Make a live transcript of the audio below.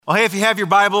Well, hey, if you have your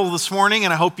Bible this morning,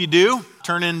 and I hope you do,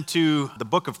 turn into the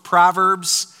book of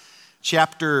Proverbs,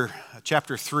 chapter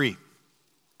 3.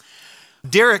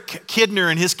 Derek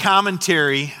Kidner, in his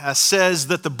commentary, says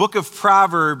that the book of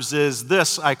Proverbs is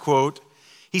this, I quote,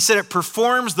 he said, it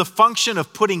performs the function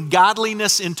of putting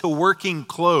godliness into working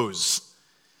clothes.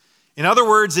 In other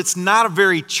words, it's not a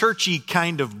very churchy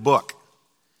kind of book.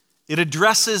 It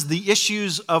addresses the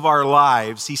issues of our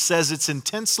lives. He says it's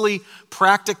intensely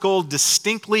practical,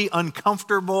 distinctly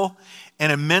uncomfortable, and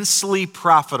immensely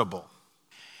profitable.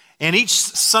 And each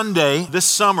Sunday this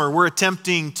summer, we're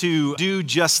attempting to do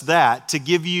just that, to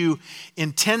give you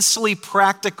intensely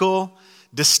practical,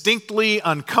 distinctly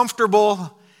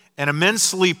uncomfortable, and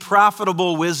immensely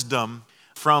profitable wisdom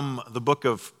from the book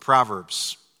of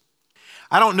Proverbs.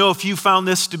 I don't know if you found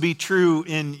this to be true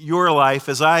in your life.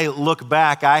 As I look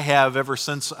back, I have ever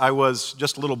since I was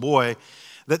just a little boy,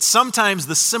 that sometimes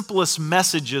the simplest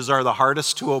messages are the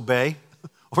hardest to obey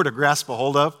or to grasp a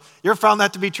hold of. You ever found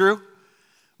that to be true?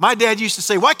 My dad used to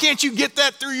say, why can't you get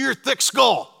that through your thick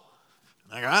skull?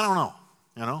 I don't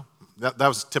know. That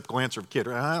was a typical answer of a kid.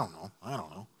 I don't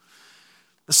know.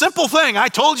 The simple thing I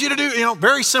told you to do,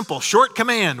 very simple, short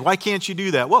command. Why can't you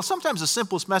do that? Well, sometimes the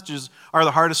simplest messages are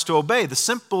the hardest to obey. The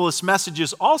simplest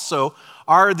messages also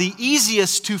are the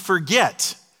easiest to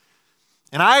forget.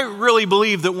 And I really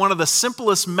believe that one of the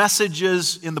simplest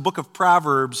messages in the book of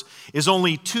Proverbs is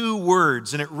only 2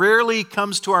 words, and it rarely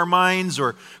comes to our minds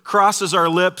or crosses our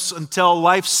lips until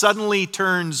life suddenly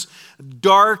turns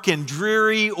dark and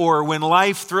dreary, or when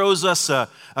life throws us a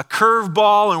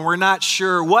curveball and we're not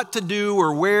sure what to do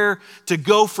or where to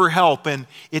go for help. And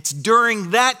it's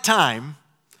during that time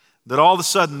that all of a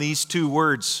sudden these 2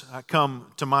 words come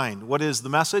to mind. What is the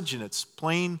message? And it's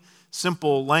plain,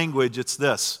 simple language. It's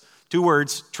this. 2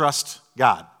 words, trust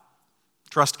God.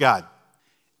 Trust God.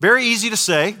 Very easy to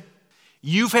say.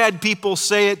 You've had people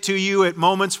say it to you at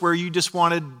moments where you just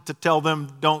wanted to tell them,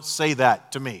 don't say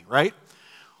that to me, right?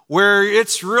 Where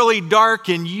it's really dark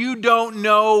and you don't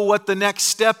know what the next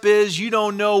step is. You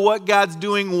don't know what God's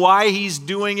doing, why He's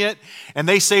doing it. And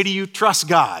they say to you, trust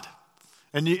God.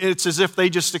 And it's as if they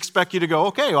just expect you to go,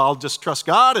 okay, well, I'll just trust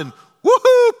God and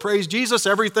woohoo, praise Jesus.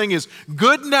 Everything is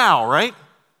good now, right?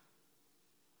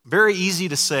 Very easy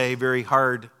to say, very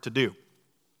hard to do.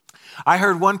 I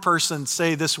heard one person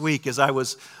say this week as I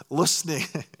was listening,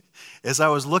 as I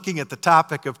was looking at the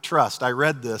topic of trust, I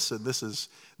read this, and this is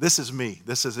me.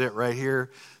 This is it right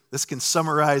here. This can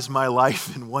summarize my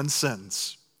life in one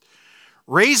sentence.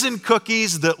 Raisin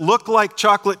cookies that look like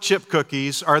chocolate chip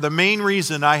cookies are the main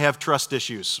reason I have trust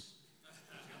issues.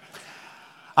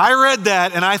 I read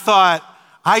that and I thought,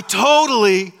 I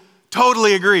totally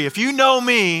agree. If you know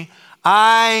me,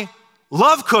 I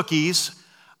love cookies.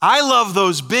 I love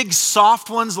those big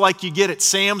soft ones like you get at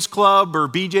Sam's Club or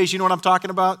BJ's. You know what I'm talking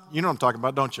about? You know what I'm talking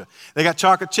about, don't you? They got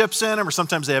chocolate chips in them, or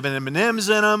sometimes they have M&Ms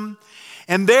in them.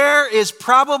 And there is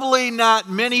probably not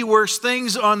many worse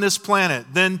things on this planet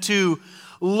than to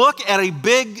look at a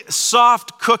big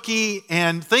soft cookie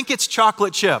and think it's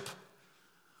chocolate chip,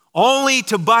 only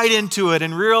to bite into it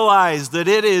and realize that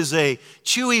it is a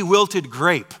chewy, wilted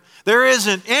grape. There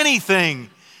isn't anything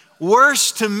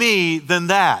worse to me than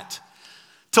that.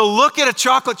 To look at a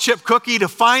chocolate chip cookie, to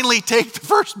finally take the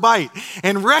first bite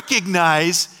and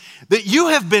recognize that you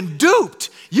have been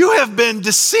duped. You have been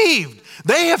deceived.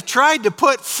 They have tried to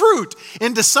put fruit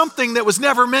into something that was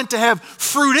never meant to have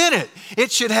fruit in it.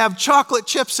 It should have chocolate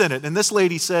chips in it. And this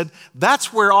lady said,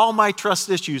 that's where all my trust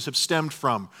issues have stemmed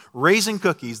from. Raising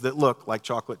cookies that look like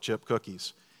chocolate chip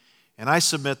cookies. And I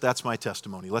submit that's my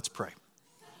testimony. Let's pray.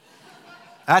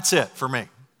 That's it for me.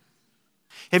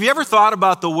 Have you ever thought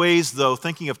about the ways, though,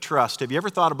 thinking of trust, have you ever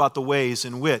thought about the ways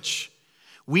in which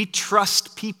we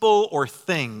trust people or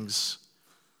things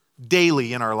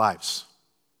daily in our lives?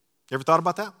 You ever thought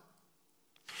about that?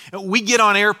 We get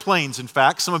on airplanes, in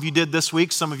fact. Some of you did this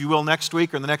week, some of you will next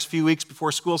week or in the next few weeks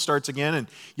before school starts again, and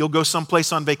you'll go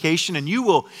someplace on vacation, and you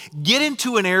will get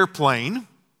into an airplane,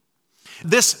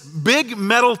 this big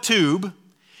metal tube.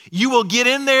 You will get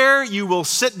in there, you will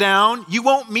sit down, you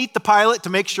won't meet the pilot to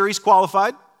make sure he's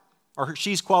qualified or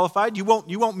she's qualified. You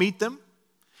won't meet them.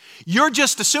 You're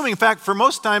just assuming, in fact, for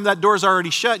most of the time that door's already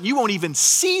shut and you won't even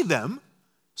see them.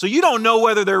 So you don't know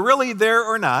whether they're really there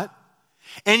or not.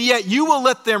 And yet you will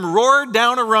let them roar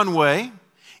down a runway,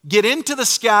 get into the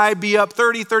sky, be up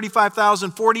 30,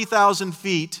 35,000, 40,000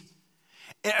 feet,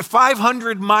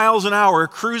 500 miles an hour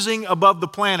cruising above the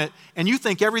planet, and you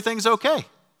think everything's okay.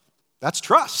 That's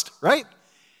trust, right?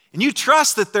 And you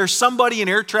trust that there's somebody in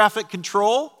air traffic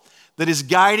control that is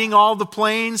guiding all the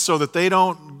planes so that they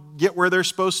don't get where they're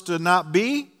supposed to not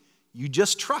be. You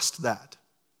just trust that.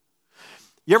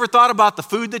 You ever thought about the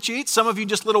food that you eat? Some of you,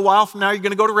 just a little while from now, you're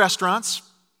going to go to restaurants.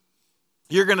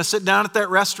 You're going to sit down at that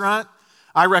restaurant.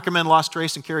 I recommend Lost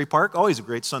Trace in Cary Park, always a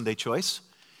great Sunday choice.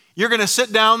 You're going to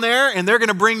sit down there and they're going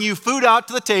to bring you food out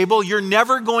to the table. You're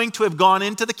never going to have gone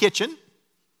into the kitchen.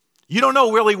 You don't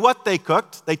know really what they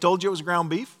cooked. They told you it was ground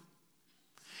beef.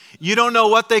 You don't know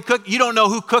what they cooked. You don't know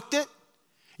who cooked it.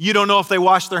 You don't know if they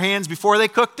washed their hands before they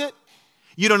cooked it.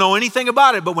 You don't know anything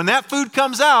about it. But when that food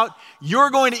comes out, you're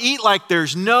going to eat like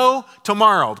there's no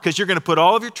tomorrow because you're going to put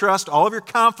all of your trust, all of your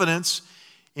confidence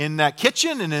in that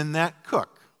kitchen and in that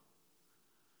cook.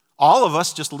 All of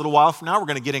us, just a little while from now, we're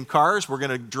going to get in cars. We're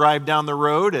going to drive down the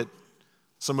road at,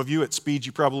 some of you, at speeds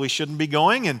you probably shouldn't be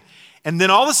going. And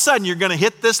then all of a sudden, you're going to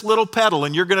hit this little pedal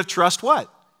and you're going to trust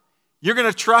what? You're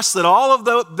going to trust that all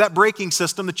of that braking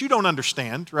system that you don't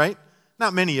understand, right?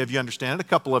 Not many of you understand it. A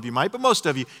couple of you might, but most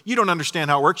of you, you don't understand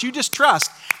how it works. You just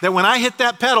trust that when I hit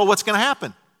that pedal, what's going to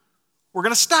happen? We're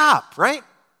going to stop, right?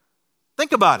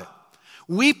 Think about it.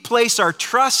 We place our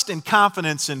trust and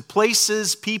confidence in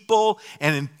places, people,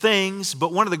 and in things,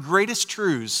 but one of the greatest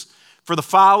truths for the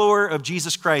follower of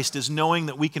Jesus Christ is knowing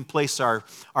that we can place our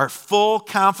full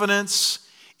confidence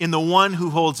in the one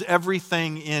who holds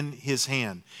everything in his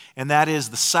hand, and that is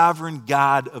the sovereign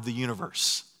God of the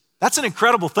universe. That's an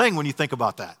incredible thing when you think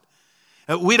about that.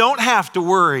 We don't have to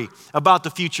worry about the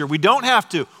future. We don't have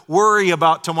to worry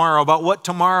about tomorrow, about what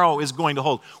tomorrow is going to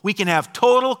hold. We can have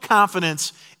total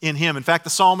confidence in him. In fact, the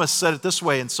psalmist said it this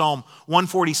way in Psalm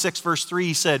 146, verse 3.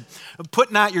 He said,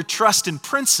 "Put not your trust in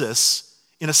princes,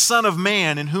 in a son of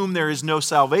man in whom there is no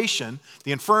salvation."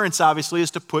 The inference, obviously,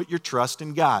 is to put your trust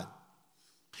in God.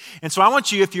 And so I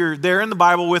want you, if you're there in the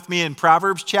Bible with me in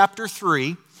Proverbs chapter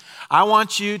 3, I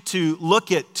want you to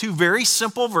look at two very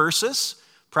simple verses.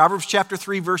 Proverbs chapter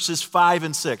 3, verses 5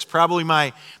 and 6. Probably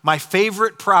my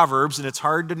favorite Proverbs, and it's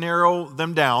hard to narrow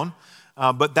them down,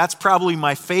 but that's probably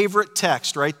my favorite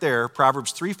text right there,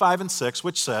 Proverbs 3, 5, and 6,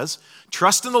 which says,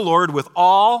 "Trust in the Lord with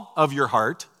all of your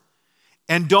heart,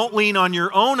 and don't lean on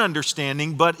your own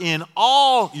understanding, but in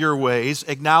all your ways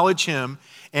acknowledge him,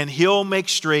 and he'll make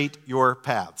straight your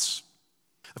paths."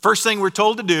 The first thing we're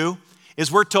told to do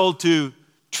is we're told to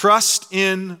trust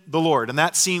in the Lord, and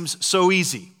that seems so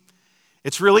easy.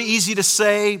 It's really easy to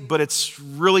say, but it's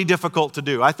really difficult to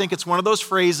do. I think it's one of those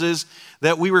phrases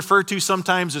that we refer to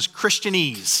sometimes as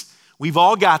Christianese. We've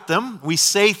all got them. We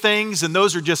say things, and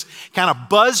those are just kind of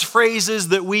buzz phrases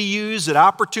that we use at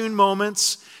opportune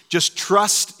moments. Just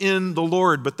trust in the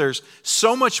Lord, but there's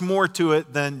so much more to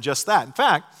it than just that. In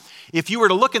fact, if you were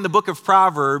to look in the book of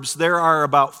Proverbs, there are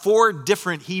about 4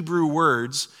 different Hebrew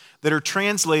words that are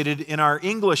translated in our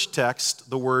English text,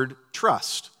 the word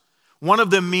trust. One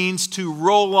of them means to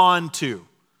roll on to.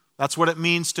 That's what it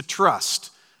means to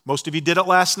trust. Most of you did it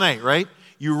last night, right?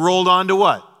 You rolled on to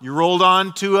what? You rolled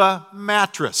on to a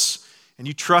mattress, and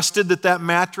you trusted that that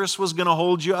mattress was going to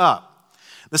hold you up.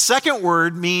 The second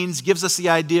word gives us the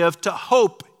idea of to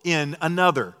hope in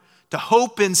another, to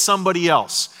hope in somebody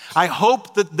else. I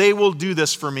hope that they will do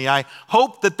this for me. I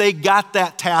hope that they got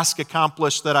that task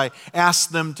accomplished that I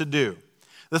asked them to do.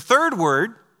 The third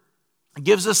word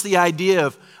gives us the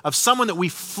idea of someone that we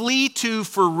flee to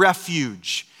for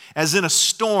refuge, as in a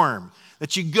storm,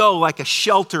 that you go like a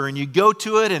shelter and you go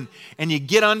to it and you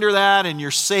get under that and you're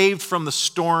saved from the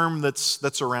storm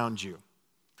that's around you.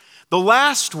 The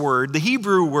last word, the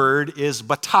Hebrew word, is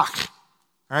batach.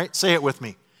 All right, say it with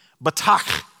me.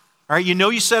 Batach. All right, you know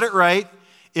you said it right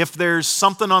if there's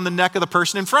something on the neck of the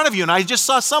person in front of you. And I just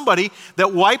saw somebody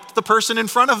that wiped the person in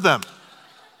front of them.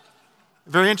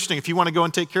 Very interesting. If you want to go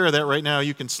and take care of that right now,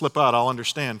 you can slip out. I'll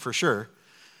understand for sure.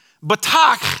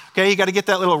 Batach, okay, you got to get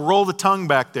that little roll the tongue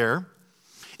back there.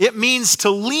 It means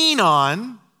to lean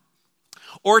on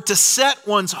or to set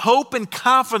one's hope and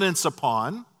confidence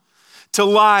upon, to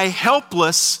lie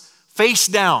helpless face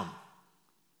down.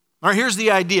 All right, here's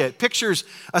the idea. It pictures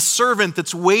a servant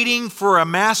that's waiting for a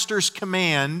master's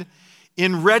command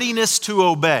in readiness to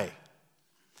obey.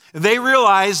 They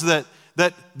realize that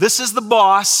this is the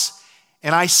boss,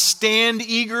 and I stand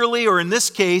eagerly, or in this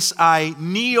case, I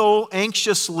kneel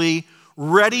anxiously,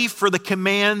 ready for the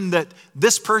command that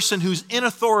this person who's in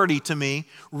authority to me,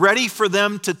 ready for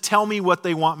them to tell me what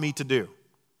they want me to do.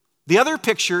 The other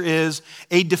picture is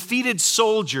a defeated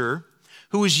soldier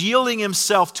who is yielding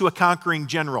himself to a conquering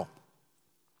general.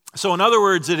 So in other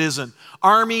words, it is an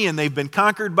army, and they've been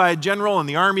conquered by a general, and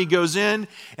the army goes in,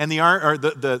 and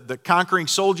the conquering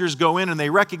soldiers go in, and they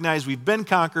recognize we've been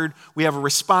conquered. We have a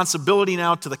responsibility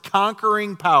now to the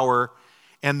conquering power,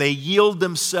 and they yield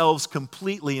themselves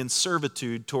completely in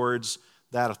servitude towards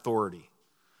that authority.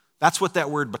 That's what that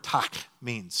word batach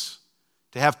means.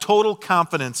 to have total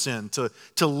confidence in, to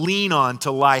lean on,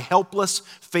 to lie helpless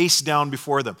face down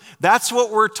before them. That's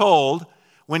what we're told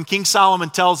when King Solomon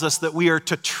tells us that we are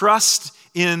to trust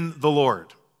in the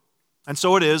Lord. And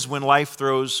so it is when life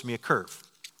throws me a curve.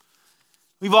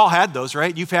 We've all had those,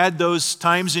 right? You've had those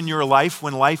times in your life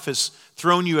when life has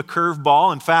thrown you a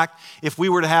curveball. In fact, if we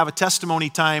were to have a testimony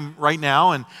time right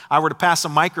now and I were to pass a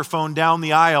microphone down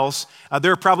the aisles,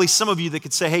 there are probably some of you that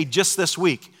could say, hey, just this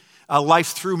week, life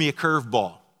threw me a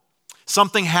curveball.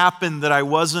 Something happened that I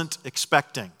wasn't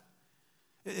expecting.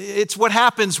 It's what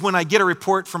happens when I get a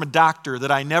report from a doctor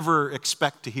that I never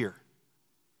expect to hear.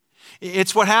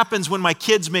 It's what happens when my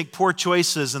kids make poor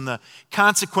choices and the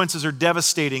consequences are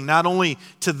devastating, not only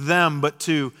to them, but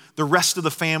to the rest of the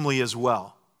family as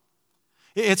well.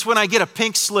 It's when I get a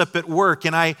pink slip at work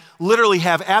and I literally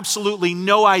have absolutely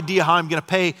no idea how I'm going to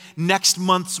pay next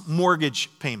month's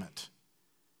mortgage payment.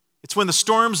 It's when the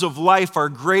storms of life are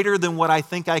greater than what I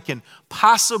think I can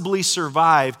possibly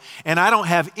survive, and I don't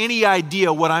have any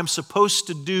idea what I'm supposed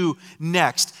to do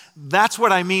next. That's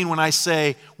what I mean when I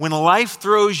say, when life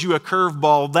throws you a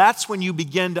curveball, that's when you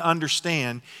begin to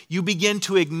understand, you begin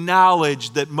to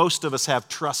acknowledge that most of us have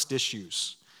trust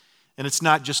issues. And it's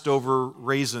not just over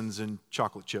raisins and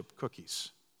chocolate chip cookies.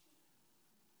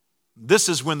 This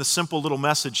is when the simple little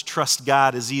message, trust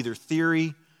God, is either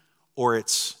theory or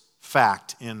it's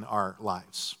fact in our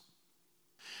lives.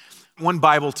 One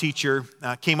Bible teacher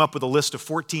came up with a list of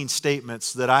 14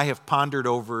 statements that I have pondered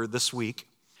over this week.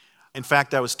 In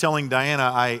fact, I was telling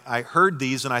Diana, I heard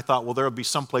these and I thought, well, there'll be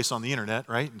someplace on the internet,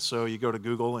 right? And so you go to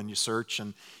Google and you search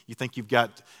and you think you've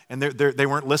got, and they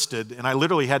weren't listed. And I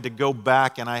literally had to go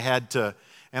back and I had to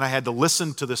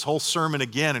listen to this whole sermon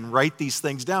again and write these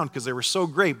things down because they were so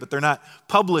great, but they're not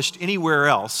published anywhere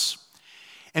else.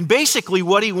 And basically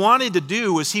what he wanted to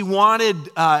do was he wanted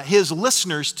his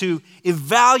listeners to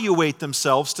evaluate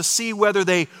themselves to see whether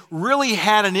they really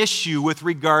had an issue with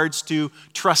regards to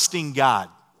trusting God.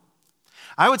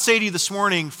 I would say to you this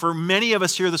morning, for many of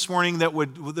us here this morning that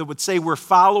would say we're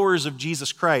followers of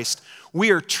Jesus Christ,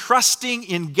 we are trusting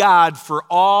in God for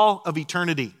all of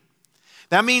eternity.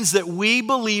 That means that we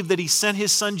believe that He sent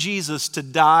His Son Jesus to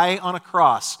die on a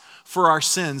cross for our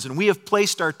sins, and we have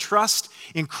placed our trust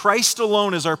in Christ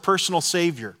alone as our personal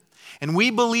Savior. And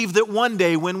we believe that one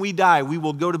day when we die, we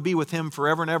will go to be with Him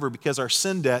forever and ever because our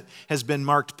sin debt has been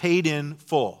marked paid in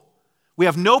full. We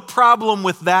have no problem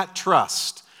with that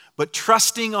trust, but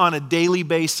trusting on a daily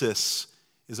basis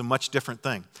is a much different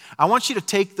thing. I want you to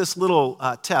take this little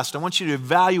test. I want you to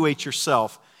evaluate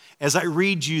yourself as I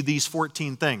read you these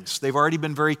 14 things. They've already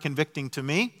been very convicting to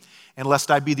me. And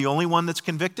lest I be the only one that's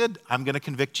convicted, I'm going to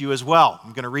convict you as well.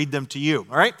 I'm going to read them to you,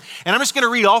 all right? And I'm just going to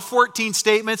read all 14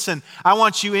 statements, and I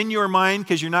want you in your mind,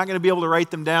 because you're not going to be able to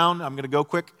write them down. I'm going to go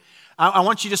quick. I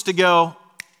want you just to go,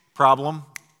 problem,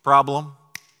 problem,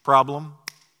 problem,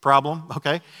 problem,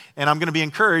 okay? And I'm going to be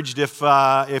encouraged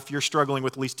if you're struggling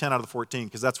with at least 10 out of the 14,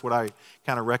 because that's what I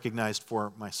kind of recognized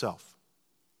for myself.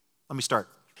 Let me start.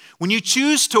 When you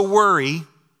choose to worry,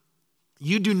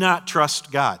 you do not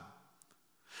trust God.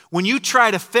 When you try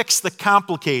to fix the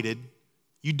complicated,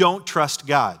 you don't trust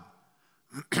God.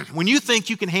 When you think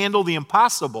you can handle the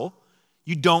impossible,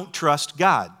 you don't trust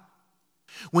God.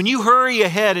 When you hurry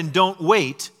ahead and don't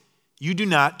wait, you do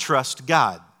not trust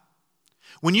God.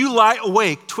 When you lie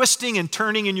awake, twisting and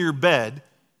turning in your bed,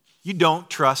 you don't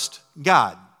trust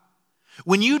God.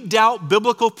 When you doubt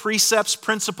biblical precepts,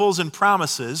 principles, and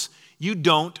promises, you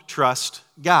don't trust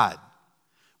God.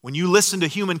 When you listen to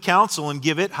human counsel and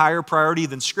give it higher priority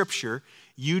than Scripture,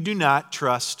 you do not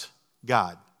trust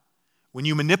God. When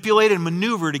you manipulate and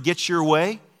maneuver to get your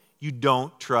way, you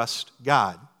don't trust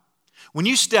God. When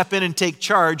you step in and take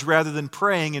charge rather than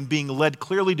praying and being led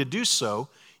clearly to do so,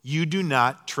 you do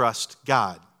not trust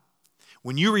God.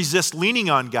 When you resist leaning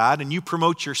on God and you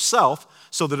promote yourself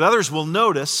so that others will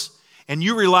notice, and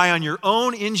you rely on your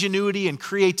own ingenuity and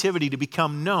creativity to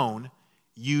become known,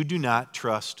 you do not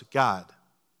trust God.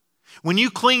 When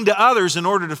you cling to others in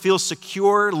order to feel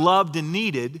secure, loved, and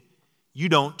needed, you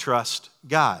don't trust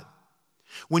God.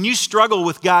 When you struggle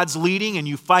with God's leading and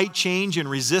you fight change and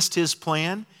resist His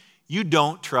plan, you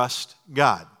don't trust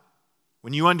God.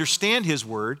 When you understand His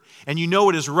word and you know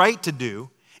what is right to do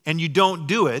and you don't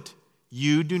do it,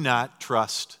 you do not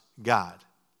trust God.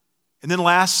 And then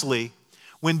lastly,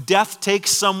 when death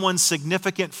takes someone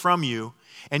significant from you,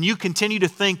 and you continue to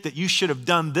think that you should have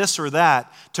done this or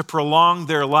that to prolong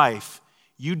their life,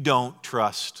 you don't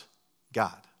trust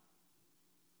God.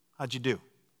 How'd you do?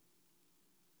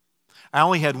 I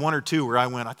only had one or two where I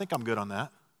went, I think I'm good on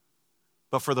that.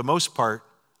 But for the most part,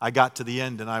 I got to the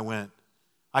end and I went,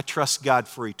 I trust God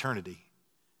for eternity.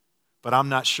 but I'm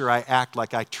not sure I act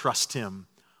like I trust him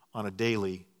on a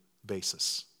daily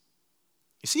basis.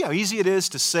 You see how easy it is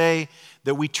to say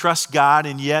that we trust God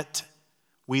and yet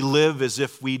we live as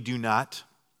if we do not?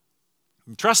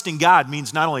 And trusting God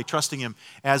means not only trusting him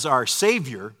as our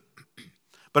Savior,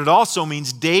 but it also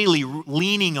means daily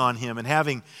leaning on him and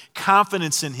having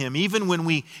confidence in him, even when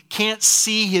we can't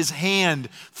see his hand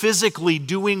physically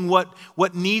doing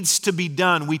what needs to be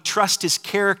done. We trust his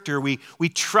character. We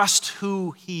trust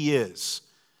who he is.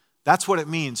 That's what it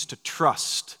means to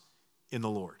trust in the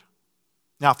Lord.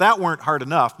 Now, if that weren't hard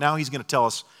enough, now he's going to tell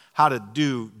us how to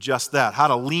do just that, how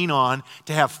to lean on,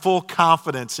 to have full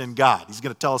confidence in God. He's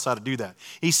going to tell us how to do that.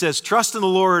 He says, trust in the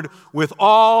Lord with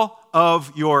all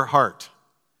of your heart.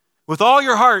 With all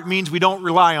your heart means we don't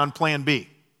rely on plan B.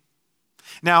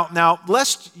 Now,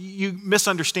 lest you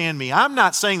misunderstand me, I'm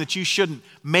not saying that you shouldn't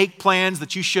make plans,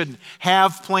 that you shouldn't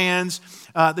have plans.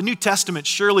 The New Testament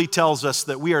surely tells us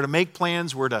that we are to make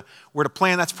plans, we're to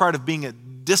plan. That's part of being a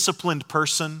disciplined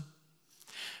person.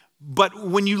 But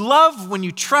when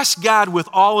you trust God with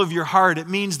all of your heart, it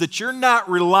means that you're not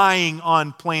relying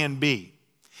on plan B.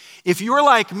 If you're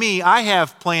like me, I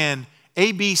have plan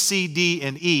A, B, C, D,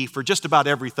 and E for just about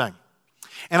everything.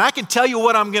 And I can tell you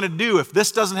what I'm going to do. If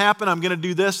this doesn't happen, I'm going to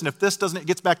do this. And if this doesn't, it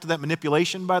gets back to that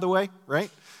manipulation, by the way, right?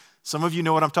 Some of you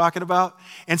know what I'm talking about.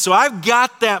 And so I've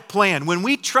got that plan. When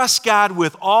we trust God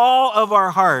with all of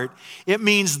our heart, it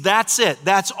means that's it.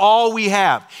 That's all we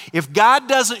have. If God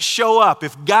doesn't show up,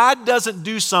 if God doesn't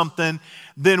do something,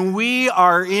 then we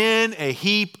are in a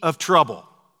heap of trouble.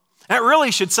 That really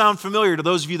should sound familiar to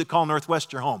those of you that call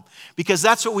Northwest your home, because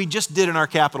that's what we just did in our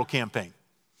capital campaign.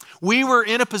 We were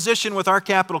in a position with our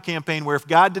capital campaign where if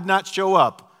God did not show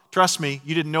up, trust me,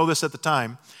 you didn't know this at the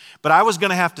time, but I was going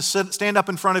to have to stand up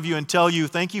in front of you and tell you,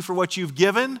 thank you for what you've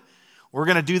given. We're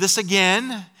going to do this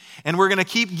again, and we're going to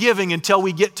keep giving until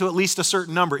we get to at least a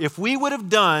certain number. If we would have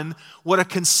done what a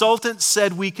consultant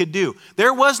said we could do,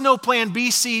 there was no plan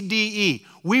B, C, D, E.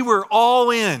 We were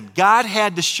all in. God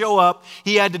had to show up.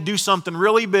 He had to do something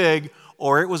really big,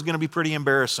 or it was going to be pretty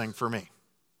embarrassing for me.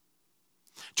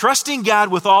 Trusting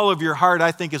God with all of your heart,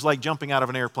 I think, is like jumping out of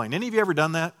an airplane. Any of you ever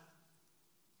done that?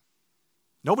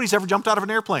 Nobody's ever jumped out of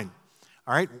an airplane.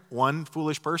 All right, one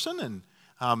foolish person,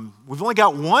 and we've only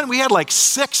got one. We had like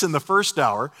 6 in the first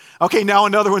hour. Okay, now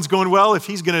another one's going, well, if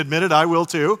he's going to admit it, I will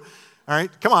too. All right,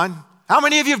 come on. How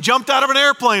many of you have jumped out of an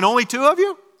airplane? Only 2 of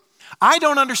you? I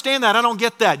don't understand that. I don't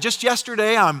get that. Just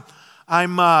yesterday, I'm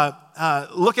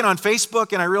looking on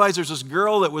Facebook, and I realized there's this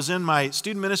girl that was in my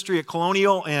student ministry at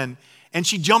Colonial, and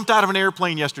she jumped out of an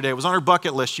airplane yesterday. It was on her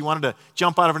bucket list. She wanted to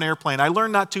jump out of an airplane. I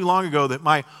learned not too long ago that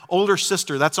my older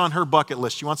sister, that's on her bucket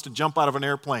list. She wants to jump out of an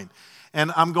airplane.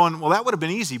 And I'm going, well, that would have been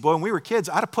easy. Boy, when we were kids,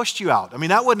 I'd have pushed you out. I mean,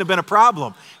 that wouldn't have been a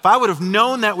problem. If I would have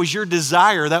known that was your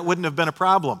desire, that wouldn't have been a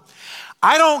problem.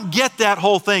 I don't get that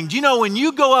whole thing. Do you know when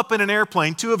you go up in an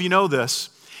airplane, 2 of you know this,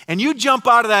 and you jump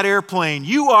out of that airplane,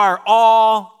 you are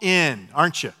all in,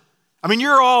 aren't you? I mean,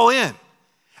 you're all in.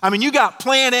 I mean, you got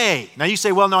plan A. Now you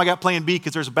say, well, no, I got plan B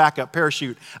because there's a backup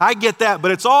parachute. I get that,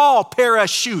 but it's all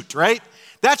parachute, right?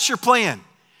 That's your plan.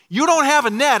 You don't have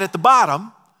a net at the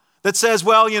bottom that says,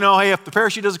 well, hey, if the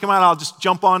parachute doesn't come out, I'll just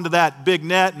jump onto that big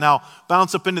net and I'll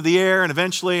bounce up into the air and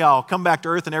eventually I'll come back to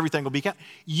earth and everything will be.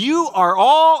 You are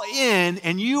all in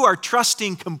and you are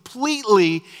trusting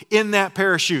completely in that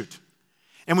parachute.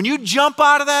 And when you jump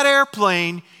out of that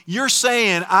airplane, you're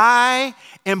saying, I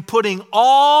am putting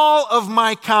all of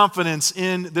my confidence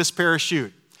in this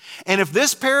parachute. And if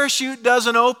this parachute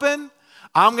doesn't open,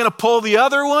 I'm going to pull the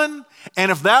other one.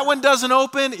 And if that one doesn't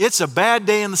open, it's a bad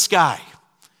day in the sky.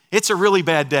 It's a really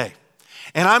bad day.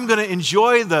 And I'm going to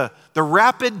enjoy the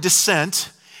rapid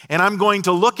descent, and I'm going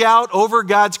to look out over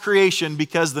God's creation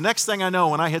because the next thing I know,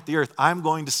 when I hit the earth, I'm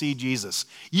going to see Jesus.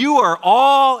 You are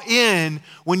all in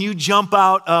when you jump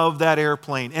out of that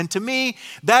airplane. And to me,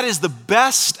 that is the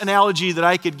best analogy that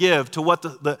I could give to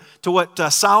what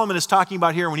Solomon is talking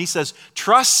about here when he says,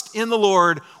 trust in the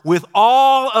Lord with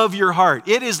all of your heart.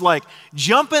 It is like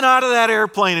jumping out of that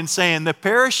airplane and saying, the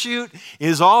parachute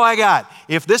is all I got.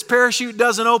 If this parachute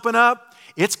doesn't open up,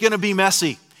 it's going to be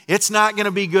messy. It's not going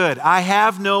to be good. I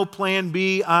have no plan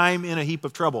B. I'm in a heap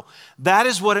of trouble. That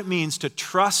is what it means to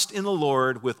trust in the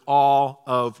Lord with all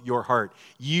of your heart.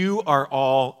 You are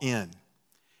all in.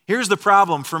 Here's the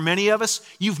problem for many of us.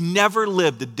 You've never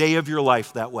lived a day of your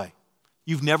life that way.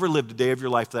 You've never lived a day of your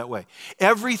life that way.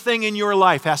 Everything in your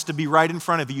life has to be right in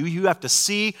front of you. You have to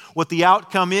see what the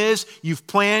outcome is. You've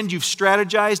planned, you've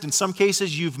strategized. In some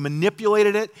cases, you've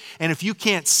manipulated it. And if you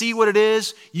can't see what it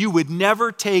is, you would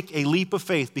never take a leap of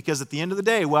faith, because at the end of the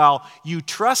day, while you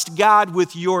trust God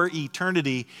with your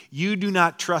eternity, you do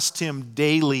not trust Him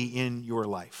daily in your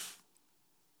life.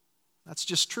 That's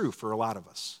just true for a lot of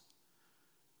us.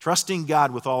 Trusting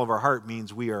God with all of our heart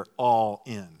means we are all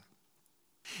in.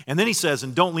 And then he says,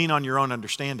 and don't lean on your own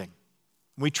understanding.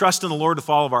 When we trust in the Lord with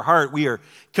all of our heart, we are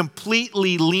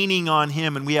completely leaning on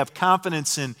Him, and we have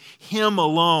confidence in Him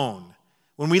alone.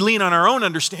 When we lean on our own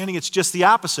understanding, it's just the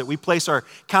opposite. We place our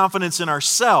confidence in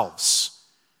ourselves.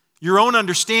 Your own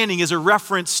understanding is a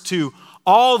reference to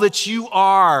all that you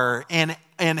are and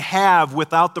have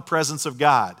without the presence of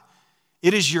God.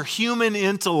 It is your human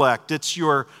intellect. It's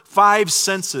your five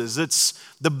senses. It's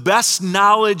the best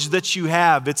knowledge that you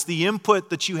have. It's the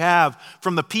input that you have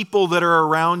from the people that are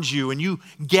around you. And you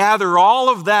gather all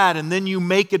of that and then you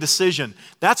make a decision.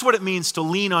 That's what it means to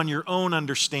lean on your own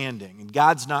understanding. And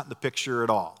God's not in the picture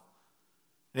at all.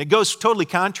 And it goes totally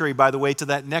contrary, by the way, to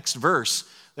that next verse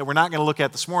that we're not going to look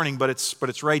at this morning, but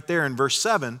it's right there in verse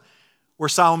 7. Where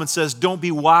Solomon says, don't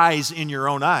be wise in your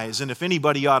own eyes. And if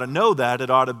anybody ought to know that, it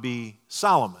ought to be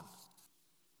Solomon.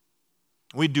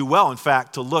 We'd do well, in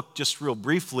fact, to look just real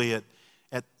briefly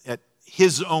at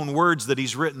his own words that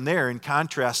he's written there in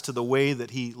contrast to the way that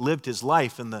he lived his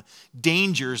life and the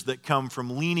dangers that come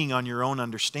from leaning on your own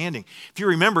understanding. If you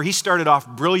remember, he started off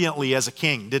brilliantly as a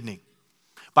king, didn't he?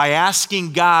 By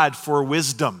asking God for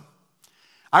wisdom.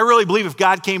 I really believe if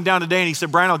God came down today and he said,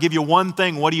 Brian, I'll give you one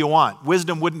thing, what do you want?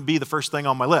 Wisdom wouldn't be the first thing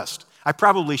on my list. I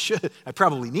probably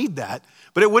need that,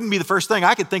 but it wouldn't be the first thing.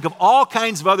 I could think of all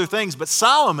kinds of other things, but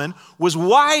Solomon was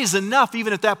wise enough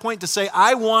even at that point to say,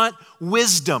 I want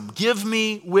wisdom. Give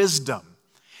me wisdom.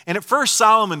 And at first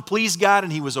Solomon pleased God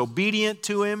and he was obedient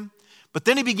to Him. But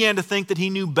then he began to think that he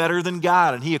knew better than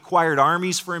God, and he acquired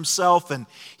armies for himself, and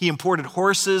he imported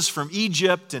horses from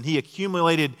Egypt, and he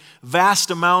accumulated vast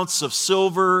amounts of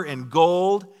silver and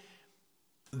gold.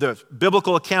 The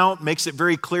biblical account makes it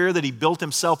very clear that he built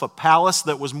himself a palace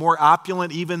that was more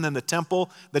opulent even than the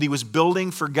temple that he was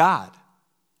building for God.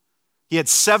 He had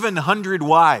 700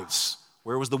 wives.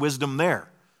 Where was the wisdom there?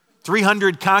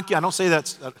 300 concubines. I don't say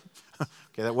that's...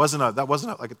 Okay, that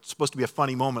wasn't like it's supposed to be a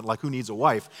funny moment, like who needs a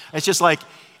wife? It's just like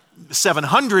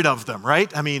 700 of them,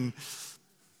 right? I mean,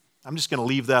 I'm just going to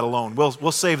leave that alone. We'll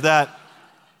save that.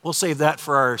 We'll save that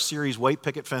for our series, White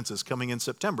Picket Fences, coming in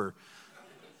September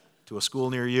to a school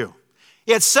near you.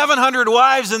 He had 700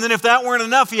 wives, and then if that weren't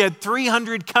enough, he had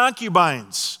 300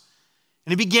 concubines.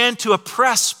 And he began to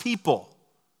oppress people.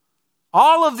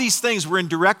 All of these things were in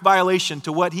direct violation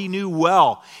to what he knew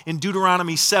well in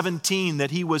Deuteronomy 17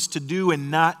 that he was to do and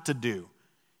not to do.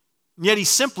 And yet he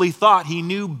simply thought he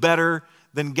knew better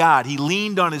than God. He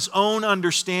leaned on his own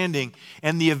understanding,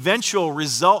 and the eventual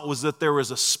result was that there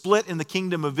was a split in the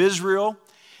kingdom of Israel,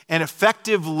 and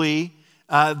effectively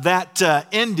that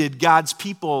ended God's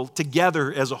people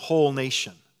together as a whole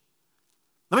nation.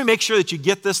 Let me make sure that you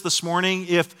get this morning.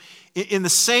 In the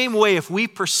same way, if we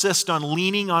persist on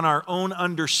leaning on our own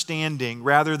understanding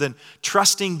rather than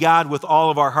trusting God with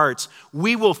all of our hearts,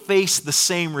 we will face the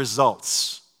same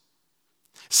results.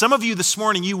 Some of you this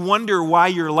morning, you wonder why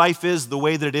your life is the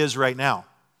way that it is right now.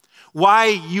 Why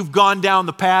you've gone down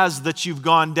the paths that you've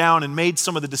gone down and made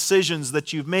some of the decisions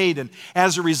that you've made, and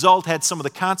as a result had some of the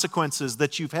consequences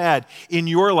that you've had in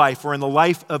your life or in the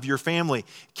life of your family.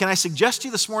 Can I suggest to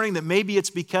you this morning that maybe it's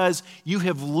because you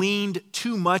have leaned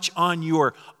too much on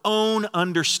your own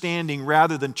understanding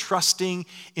rather than trusting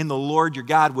in the Lord your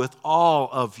God with all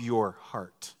of your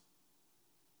heart?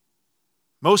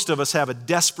 Most of us have a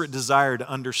desperate desire to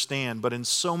understand, but in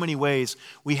so many ways,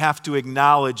 we have to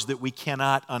acknowledge that we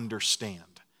cannot understand.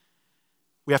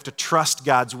 We have to trust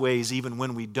God's ways even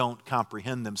when we don't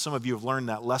comprehend them. Some of you have learned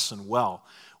that lesson well.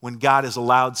 When God has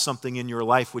allowed something in your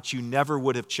life which you never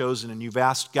would have chosen, and you've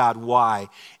asked God why,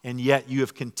 and yet you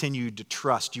have continued to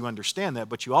trust. You understand that,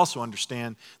 but you also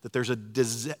understand that there's a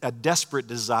desperate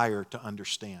desire to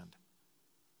understand.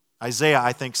 Isaiah,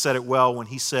 I think, said it well when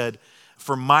he said,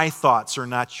 "For my thoughts are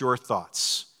not your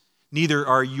thoughts, neither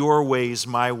are your ways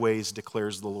my ways,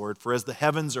 declares the Lord. For as the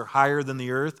heavens are higher than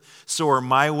the earth, so are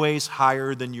my ways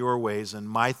higher than your ways, and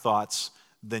my thoughts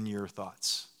than your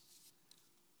thoughts."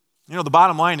 You know, the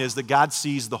bottom line is that God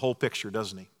sees the whole picture,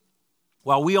 doesn't He?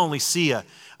 While we only see a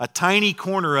tiny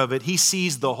corner of it, He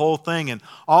sees the whole thing, and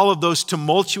all of those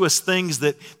tumultuous things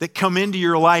that come into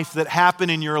your life, that happen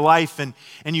in your life, and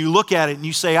you look at it and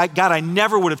you say, God, I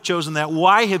never would have chosen that.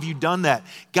 Why have you done that?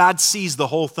 God sees the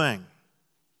whole thing.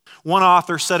 One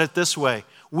author said it this way: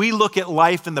 we look at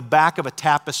life in the back of a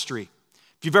tapestry.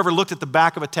 If you've ever looked at the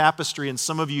back of a tapestry, and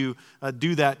some of you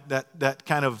do that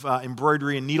kind of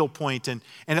embroidery and needlepoint, and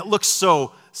it looks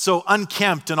so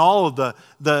unkempt, and all of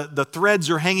the threads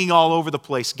are hanging all over the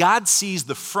place. God sees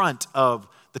the front of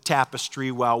the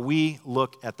tapestry while we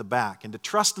look at the back. And to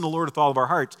trust in the Lord with all of our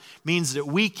hearts means that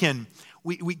we can't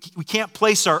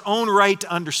place our own right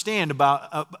to understand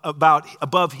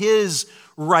above His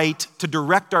right to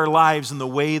direct our lives in the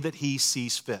way that He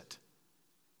sees fit.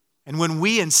 And when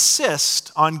we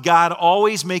insist on God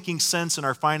always making sense in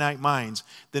our finite minds,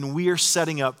 then we are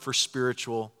setting up for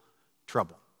spiritual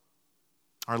trouble.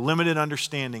 Our limited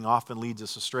understanding often leads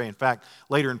us astray. In fact,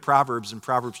 later in Proverbs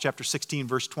chapter 16,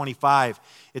 verse 25,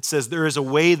 it says, there is a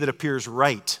way that appears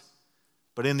right,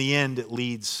 but in the end it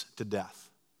leads to death.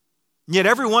 And yet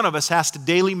every one of us has to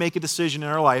daily make a decision in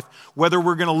our life whether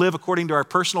we're going to live according to our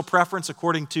personal preference,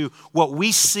 according to what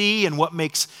we see and what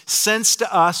makes sense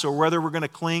to us, or whether we're going to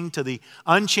cling to the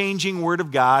unchanging Word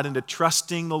of God and to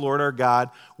trusting the Lord our God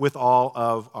with all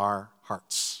of our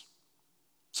hearts.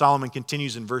 Solomon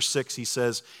continues in verse 6, he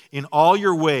says, in all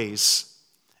your ways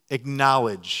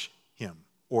acknowledge Him,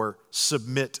 or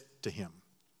submit to Him.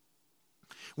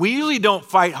 We usually don't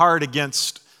fight hard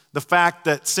against the fact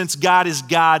that since God is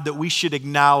God, that we should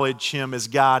acknowledge Him as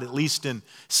God, at least in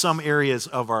some areas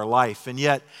of our life. And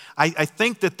yet, I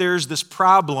think that there's this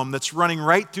problem that's running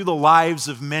right through the lives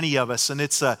of many of us, and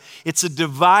it's a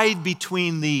divide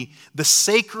between the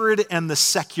sacred and the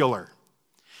secular.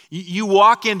 You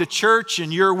walk into church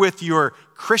and you're with your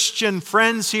Christian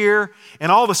friends here, and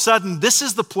all of a sudden, this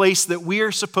is the place that we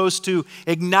are supposed to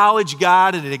acknowledge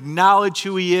God and acknowledge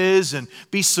who He is and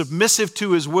be submissive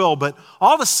to His will. But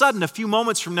all of a sudden, a few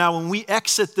moments from now, when we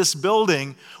exit this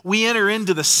building, we enter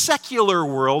into the secular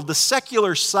world, the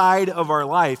secular side of our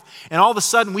life, and all of a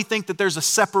sudden, we think that there's a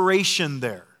separation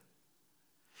there.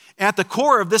 At the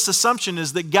core of this assumption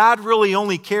is that God really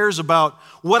only cares about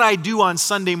what I do on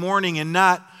Sunday morning and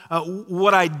not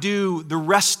what I do the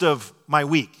rest of my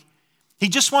week. He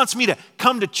just wants me to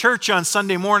come to church on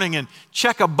Sunday morning and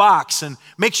check a box and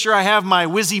make sure I have my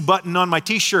Whizzy button on my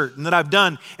t-shirt and that I've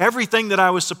done everything that I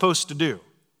was supposed to do.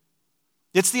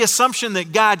 It's the assumption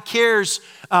that God cares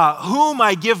whom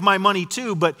I give my money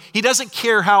to, but He doesn't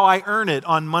care how I earn it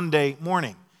on Monday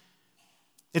morning.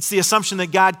 It's the assumption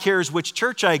that God cares which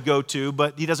church I go to,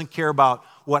 but He doesn't care about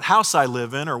what house I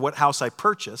live in or what house I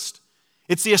purchased.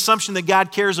 It's the assumption that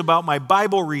God cares about my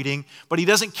Bible reading, but He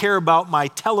doesn't care about my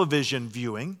television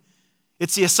viewing.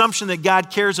 It's the assumption that God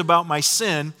cares about my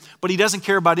sin, but He doesn't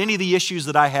care about any of the issues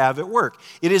that I have at work.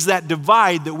 It is that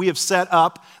divide that we have set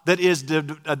up that is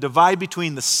a divide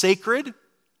between the sacred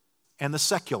and the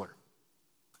secular,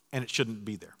 and it shouldn't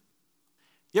be there.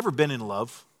 You ever been in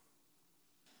love?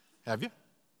 Have you?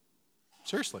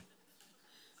 Seriously.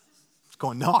 It's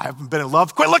going, no, I haven't been in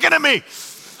love. Quit looking at me.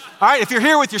 All right, if you're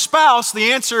here with your spouse,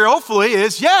 the answer hopefully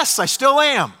is yes, I still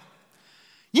am.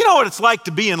 You know what it's like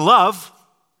to be in love.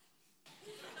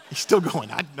 You're still going,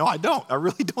 no, I don't. I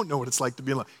really don't know what it's like to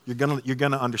be in love. You're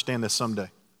gonna understand this someday.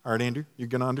 All right, Andrew, you're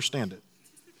gonna understand it.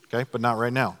 Okay, but not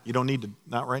right now. You don't need to,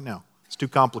 not right now. It's too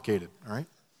complicated, all right?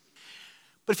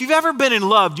 But if you've ever been in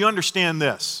love, you understand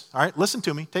this. All right, listen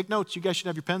to me. Take notes. You guys should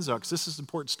have your pens out because this is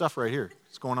important stuff right here.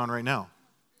 It's going on right now.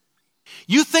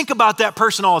 You think about that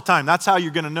person all the time. That's how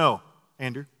you're going to know,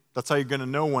 Andrew. That's how you're going to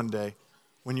know one day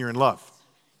when you're in love.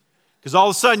 Because all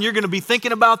of a sudden, you're going to be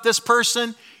thinking about this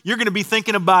person. You're going to be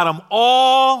thinking about them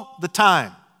all the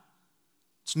time.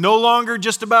 It's no longer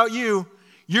just about you.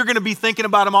 You're going to be thinking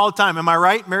about them all the time. Am I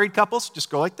right, married couples?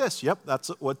 Just go like this. Yep, that's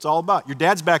what it's all about. Your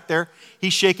dad's back there.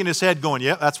 He's shaking his head going,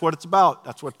 yep, that's what it's about.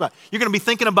 That's what it's about. You're going to be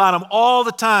thinking about them all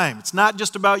the time. It's not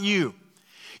just about you.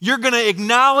 You're going to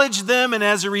acknowledge them, and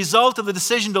as a result of the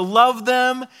decision to love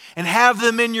them and have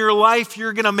them in your life,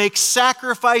 you're going to make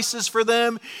sacrifices for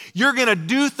them. You're going to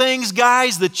do things,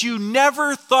 guys, that you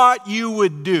never thought you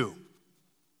would do.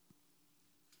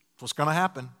 That's what's going to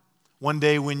happen one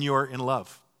day when you're in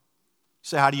love. You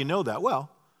say, how do you know that?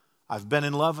 Well, I've been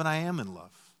in love and I am in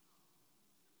love.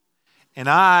 And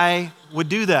I would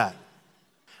do that.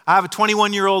 I have a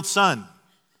 21-year-old son.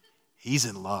 He's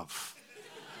in love.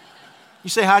 You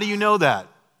say, how do you know that?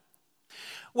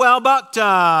 Well,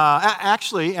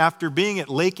 actually, after being at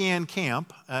Lake Ann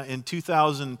Camp in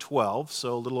 2012,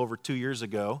 so a little over 2 years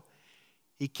ago,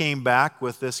 he came back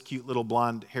with this cute little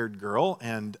blonde-haired girl,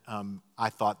 and I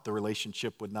thought the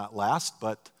relationship would not last,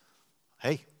 but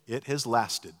hey, it has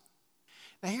lasted.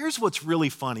 Now, here's what's really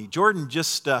funny. Jordan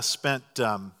just spent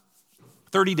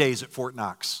 30 days at Fort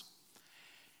Knox.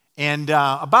 And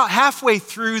about halfway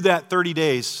through that 30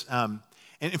 days,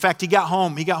 And in fact, he got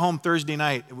home Thursday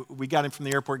night. We got him from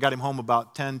the airport, got him home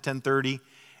about 10:30.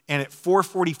 And at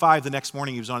 4:45 the next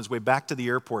morning, he was on his way back to the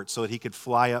airport so that he could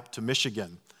fly up to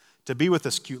Michigan to be with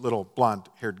this cute little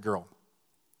blonde-haired girl.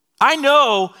 I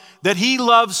know that he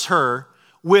loves her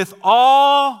with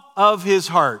all of his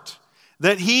heart,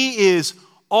 that he is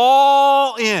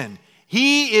all in.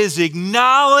 He is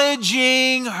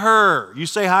acknowledging her. You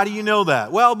say, how do you know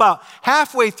that? Well, about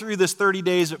halfway through this 30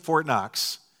 days at Fort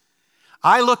Knox,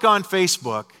 I look on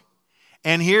Facebook,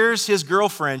 and here's his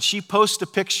girlfriend. She posts a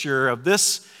picture of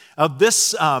this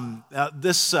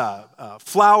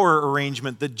flower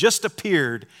arrangement that just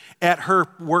appeared at her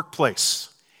workplace.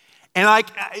 And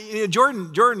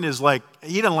Jordan is like,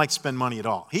 he doesn't like to spend money at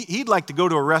all. He'd like to go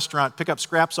to a restaurant, pick up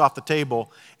scraps off the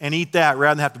table, and eat that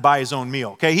rather than have to buy his own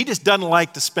meal. Okay, he just doesn't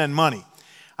like to spend money.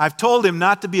 I've told him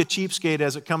not to be a cheapskate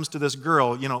as it comes to this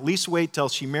girl. At least wait till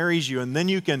she marries you, and then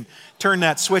you can turn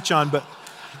that switch on. But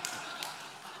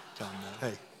tell him that.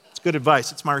 Hey, it's good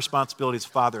advice. It's my responsibility as a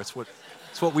father. It's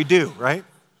what we do, right?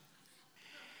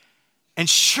 And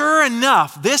sure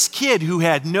enough, this kid who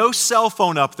had no cell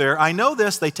phone up there, I know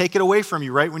this, they take it away from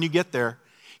you right when you get there.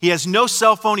 He has no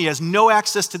cell phone, he has no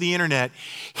access to the internet.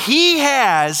 He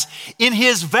has, in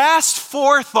his vast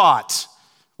forethought,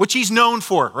 which he's known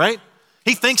for, right?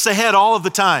 He thinks ahead all of the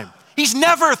time. He's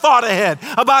never thought ahead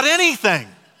about anything.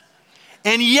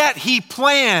 And yet he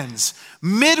plans,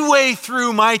 midway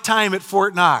through my time at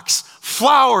Fort Knox,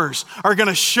 flowers are going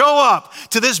to show up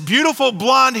to this beautiful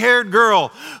blonde-haired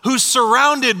girl who's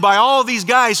surrounded by all these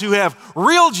guys who have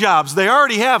real jobs. They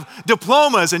already have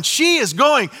diplomas, and she is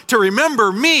going to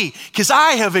remember me because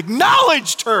I have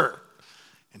acknowledged her.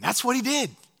 And that's what he did.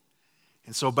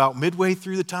 And so about midway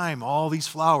through the time, all these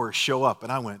flowers show up,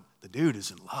 and I went, the dude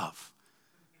is in love.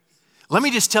 Let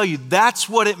me just tell you, that's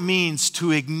what it means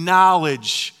to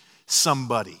acknowledge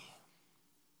somebody.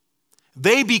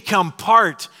 They become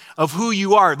part of who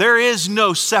you are. There is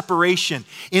no separation.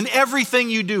 In everything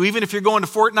you do, even if you're going to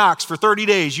Fort Knox for 30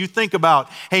 days, you think about,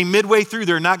 hey, midway through,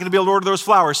 they're not going to be able to order those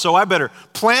flowers, so I better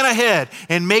plan ahead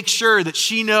and make sure that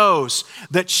she knows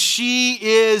that she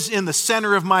is in the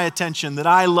center of my attention, that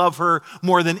I love her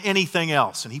more than anything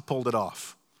else. And he pulled it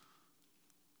off.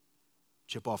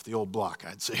 Chip off the old block,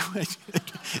 I'd say.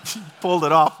 He pulled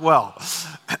it off well.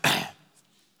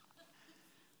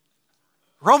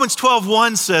 Romans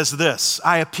 12:1 says this,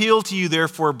 I appeal to you,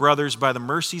 therefore, brothers, by the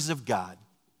mercies of God,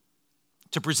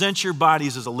 to present your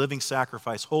bodies as a living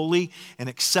sacrifice, holy and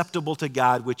acceptable to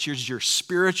God, which is your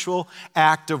spiritual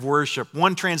act of worship.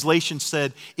 One translation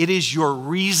said, it is your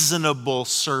reasonable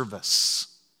service.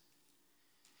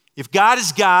 If God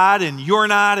is God and you're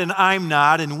not and I'm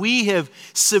not, and we have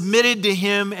submitted to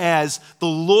him as the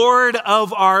Lord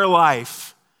of our life,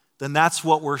 then that's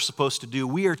what we're supposed to do.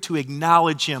 We are to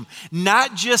acknowledge him,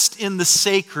 not just in the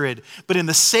sacred, but in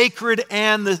the sacred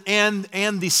and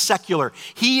the secular.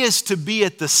 He is to be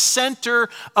at the center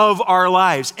of our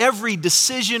lives. Every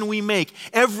decision we make,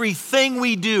 everything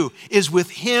we do is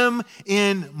with him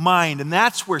in mind. And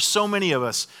that's where so many of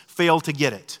us fail to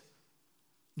get it.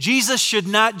 Jesus should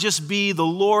not just be the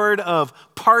Lord of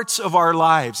parts of our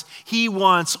lives. He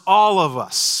wants all of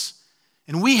us.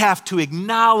 And we have to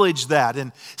acknowledge that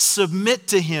and submit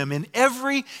to him in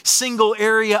every single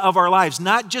area of our lives,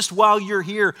 not just while you're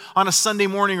here on a Sunday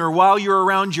morning or while you're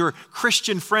around your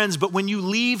Christian friends, but when you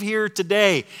leave here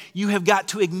today, you have got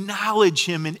to acknowledge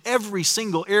him in every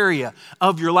single area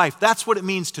of your life. That's what it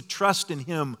means to trust in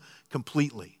him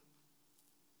completely.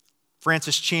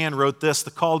 Francis Chan wrote this,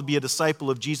 the call to be a disciple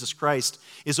of Jesus Christ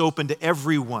is open to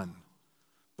everyone,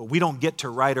 but we don't get to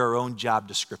write our own job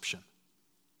description.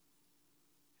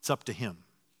 It's up to him.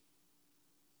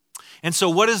 And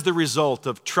so what is the result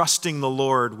of trusting the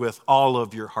Lord with all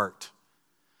of your heart?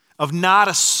 Of not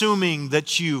assuming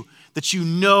that you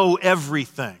know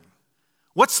everything?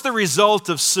 What's the result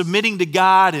of submitting to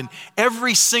God in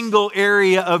every single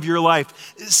area of your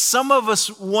life? Some of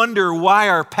us wonder why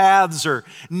our paths are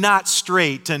not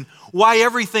straight and why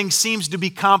everything seems to be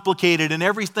complicated and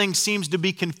everything seems to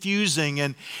be confusing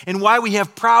and why we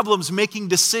have problems making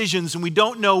decisions and we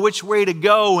don't know which way to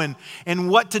go and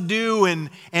what to do and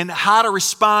how to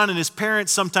respond. And as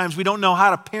parents, sometimes we don't know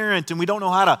how to parent and we don't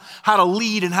know how to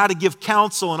lead and how to give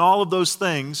counsel and all of those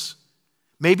things.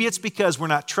 Maybe it's because we're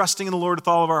not trusting in the Lord with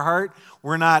all of our heart.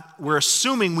 We're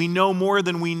assuming we know more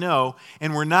than we know,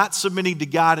 and we're not submitting to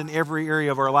God in every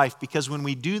area of our life, because when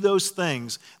we do those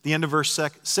things, the end of verse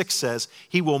 6 says,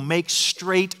 he will make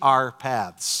straight our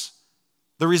paths.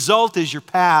 The result is your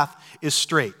path is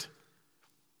straight.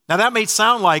 Now that may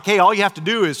sound like, hey, all you have to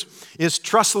do is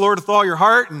trust the Lord with all your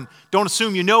heart and don't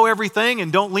assume you know everything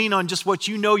and don't lean on just what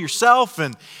you know yourself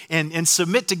and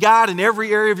submit to God in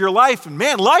every area of your life. And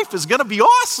man, life is going to be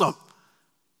awesome.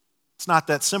 It's not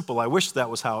that simple. I wish that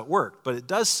was how it worked. But it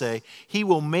does say He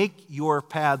will make your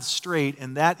paths straight,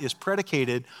 and that is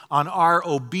predicated on our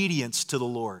obedience to the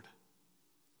Lord.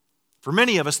 For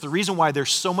many of us, the reason why there's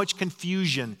so much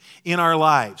confusion in our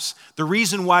lives, the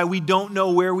reason why we don't know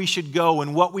where we should go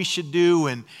and what we should do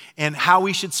and how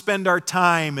we should spend our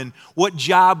time and what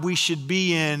job we should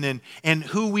be in and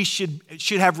who we should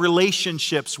have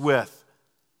relationships with,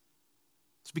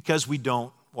 it's because we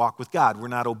don't walk with God. We're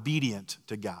not obedient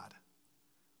to God.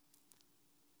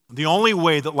 The only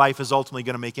way that life is ultimately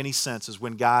going to make any sense is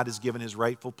when God is given His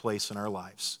rightful place in our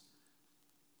lives.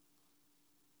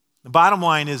 The bottom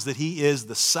line is that He is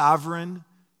the sovereign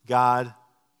God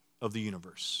of the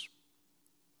universe.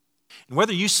 And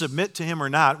whether you submit to Him or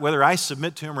not, whether I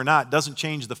submit to Him or not, doesn't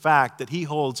change the fact that He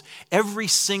holds every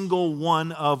single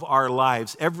one of our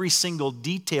lives, every single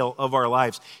detail of our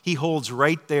lives, He holds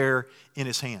right there in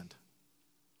His hand.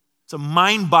 It's a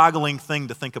mind-boggling thing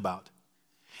to think about.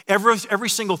 Every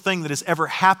single thing that has ever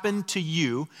happened to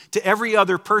you, to every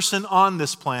other person on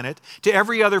this planet, to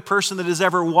every other person that has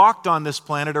ever walked on this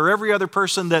planet, or every other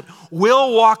person that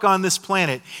will walk on this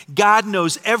planet, God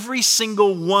knows every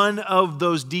single one of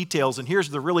those details. And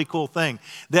here's the really cool thing,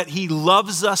 that He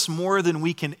loves us more than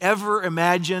we can ever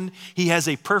imagine. He has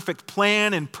a perfect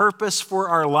plan and purpose for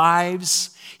our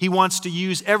lives. He wants to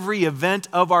use every event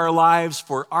of our lives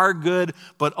for our good,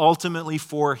 but ultimately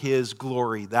for His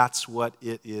glory. That's what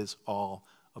it is all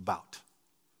about.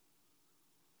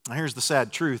 Now, here's the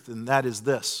sad truth, and that is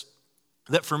this,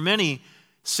 that for many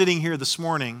sitting here this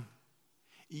morning,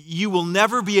 you will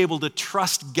never be able to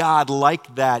trust God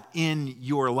like that in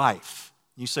your life.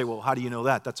 You say, well, how do you know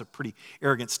that? That's a pretty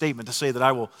arrogant statement to say that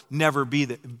I will never be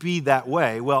that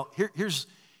way. Well, here's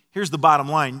the bottom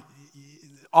line.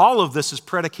 All of this is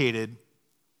predicated,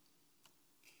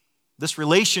 this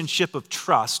relationship of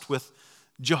trust with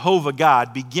Jehovah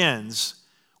God begins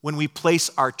when we place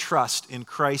our trust in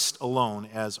Christ alone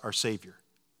as our Savior.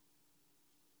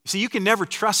 You see, you can never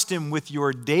trust Him with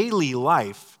your daily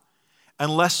life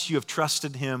unless you have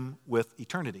trusted Him with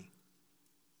eternity.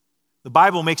 The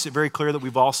Bible makes it very clear that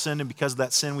we've all sinned, and because of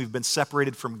that sin, we've been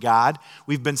separated from God.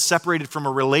 We've been separated from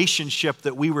a relationship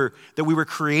that we were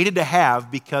created to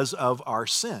have because of our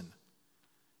sin.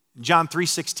 John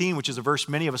 3:16, which is a verse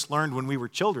many of us learned when we were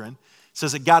children,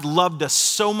 says that God loved us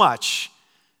so much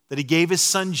that He gave His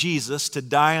Son Jesus to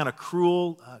die on a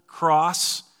cruel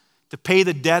cross to pay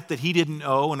the debt that He didn't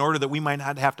owe in order that we might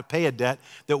not have to pay a debt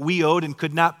that we owed and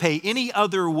could not pay any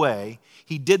other way.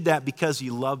 He did that because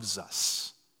He loves us.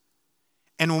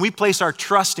 And when we place our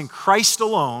trust in Christ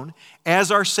alone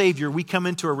as our Savior, we come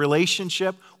into a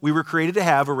relationship we were created to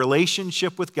have, a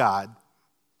relationship with God.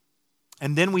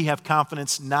 And then we have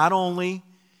confidence not only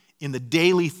in the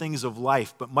daily things of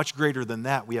life, but much greater than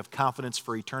that, we have confidence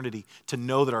for eternity to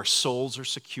know that our souls are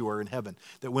secure in heaven.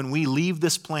 That when we leave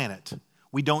this planet,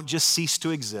 we don't just cease to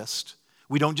exist.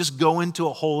 We don't just go into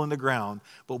a hole in the ground,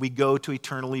 but we go to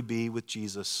eternally be with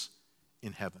Jesus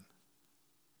in heaven.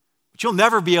 But you'll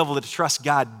never be able to trust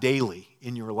God daily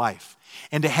in your life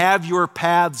and to have your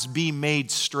paths be made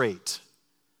straight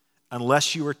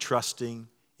unless you are trusting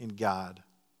in God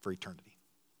for eternity.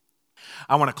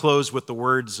 I want to close with the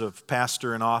words of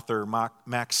pastor and author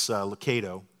Max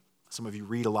Lucado. Some of you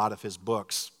read a lot of his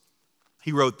books.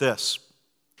 He wrote this: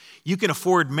 "You can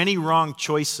afford many wrong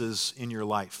choices in your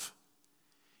life.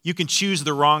 You can choose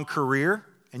the wrong career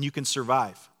and you can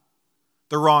survive.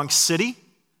 The wrong city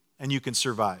and you can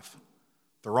survive.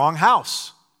 The wrong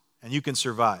house, and you can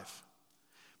survive.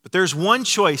 But there's one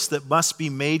choice that must be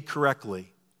made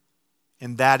correctly,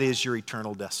 and that is your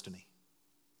eternal destiny.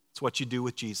 It's what you do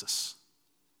with Jesus."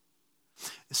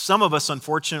 Some of us,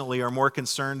 unfortunately, are more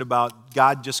concerned about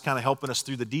God just kind of helping us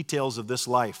through the details of this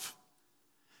life,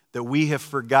 that we have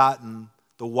forgotten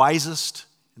the wisest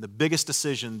and the biggest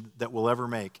decision that we'll ever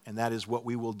make, and that is what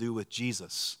we will do with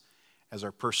Jesus as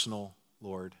our personal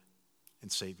Lord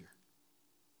and Savior.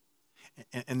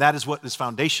 And that is what is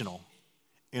foundational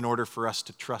in order for us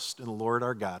to trust in the Lord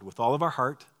our God with all of our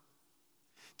heart,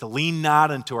 to lean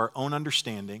not unto our own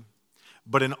understanding,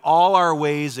 but in all our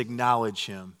ways acknowledge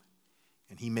Him,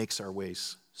 and He makes our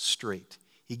ways straight.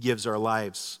 He gives our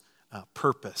lives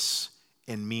purpose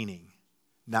and meaning,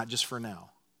 not just for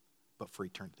now, but for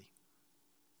eternity.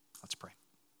 Let's pray.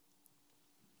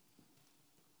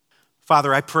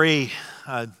 Father, I pray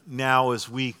now as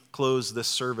we close this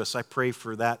service, I pray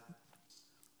for that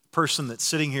person that's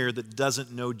sitting here that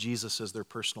doesn't know Jesus as their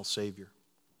personal Savior.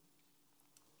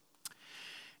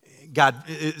 God,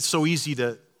 it's so easy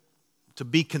to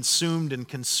be consumed and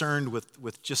concerned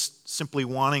with just simply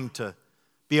wanting to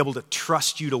be able to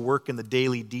trust you to work in the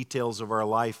daily details of our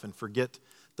life and forget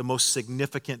the most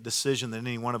significant decision that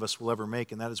any one of us will ever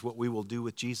make, and that is what we will do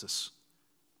with Jesus.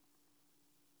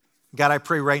 God, I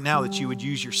pray right now that you would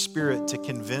use your Spirit to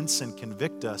convince and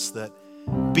convict us that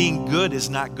being good is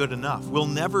not good enough. We'll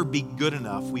never be good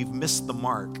enough. We've missed the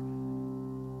mark.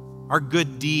 Our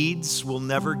good deeds will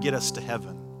never get us to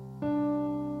heaven.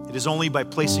 It is only by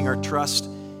placing our trust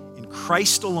in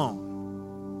Christ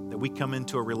alone that we come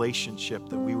into a relationship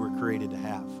that we were created to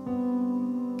have.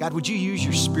 God, would you use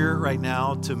your Spirit right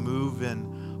now to move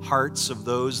in hearts of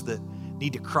those that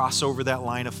need to cross over that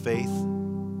line of faith?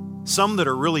 Some that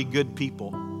are really good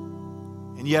people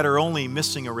and yet are only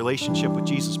missing a relationship with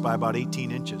Jesus by about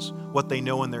 18 inches, what they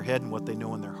know in their head and what they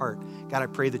know in their heart. God, I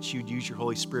pray that you'd use your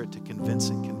Holy Spirit to convince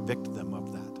and convict them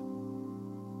of that.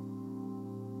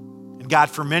 And God,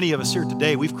 for many of us here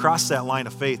today, we've crossed that line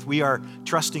of faith. We are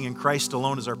trusting in Christ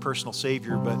alone as our personal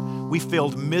Savior, but we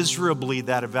failed miserably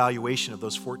that evaluation of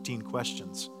those 14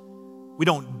 questions. We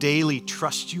don't daily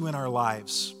trust you in our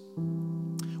lives.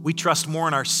 We trust more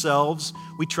in ourselves.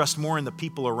 We trust more in the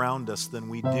people around us than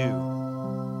we do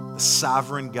the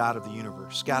sovereign God of the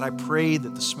universe. God, I pray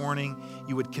that this morning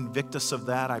you would convict us of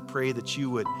that. I pray that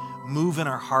you would move in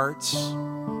our hearts.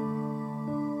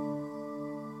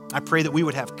 I pray that we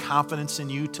would have confidence in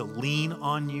you, to lean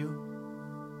on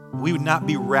you. We would not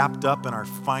be wrapped up in our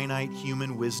finite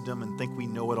human wisdom and think we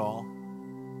know it all.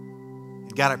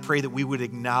 And God, I pray that we would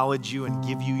acknowledge you and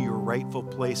give you your rightful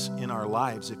place in our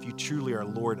lives if you truly are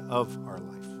Lord of our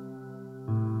life.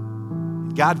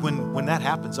 And God, when that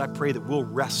happens, I pray that we'll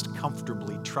rest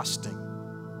comfortably, trusting,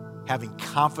 having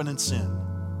confidence in,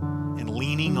 and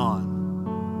leaning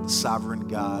on the sovereign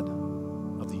God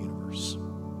of the universe.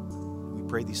 We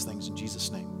pray these things in Jesus'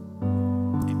 name.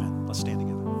 Amen. Let's stand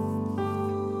together.